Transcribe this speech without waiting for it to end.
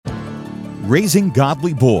Raising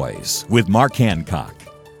Godly Boys with Mark Hancock.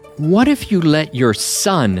 What if you let your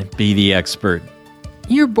son be the expert?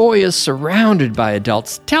 Your boy is surrounded by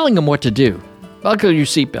adults telling him what to do. Buckle your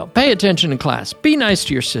seatbelt, pay attention in class, be nice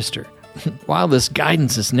to your sister. While this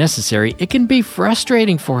guidance is necessary, it can be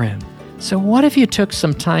frustrating for him. So what if you took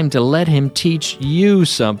some time to let him teach you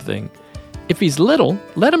something? If he's little,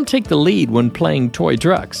 let him take the lead when playing toy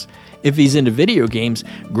trucks. If he's into video games,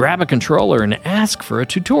 grab a controller and ask for a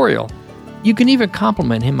tutorial. You can even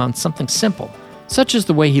compliment him on something simple, such as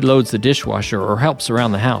the way he loads the dishwasher or helps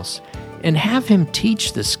around the house, and have him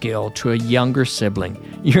teach the skill to a younger sibling.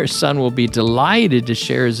 Your son will be delighted to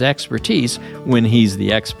share his expertise when he's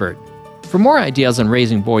the expert. For more ideas on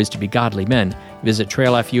raising boys to be godly men, visit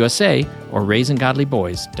Trail F USA or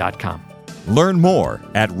raisinggodlyboys.com. Learn more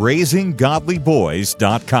at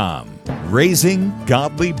raisinggodlyboys.com.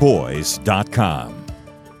 raisinggodlyboys.com.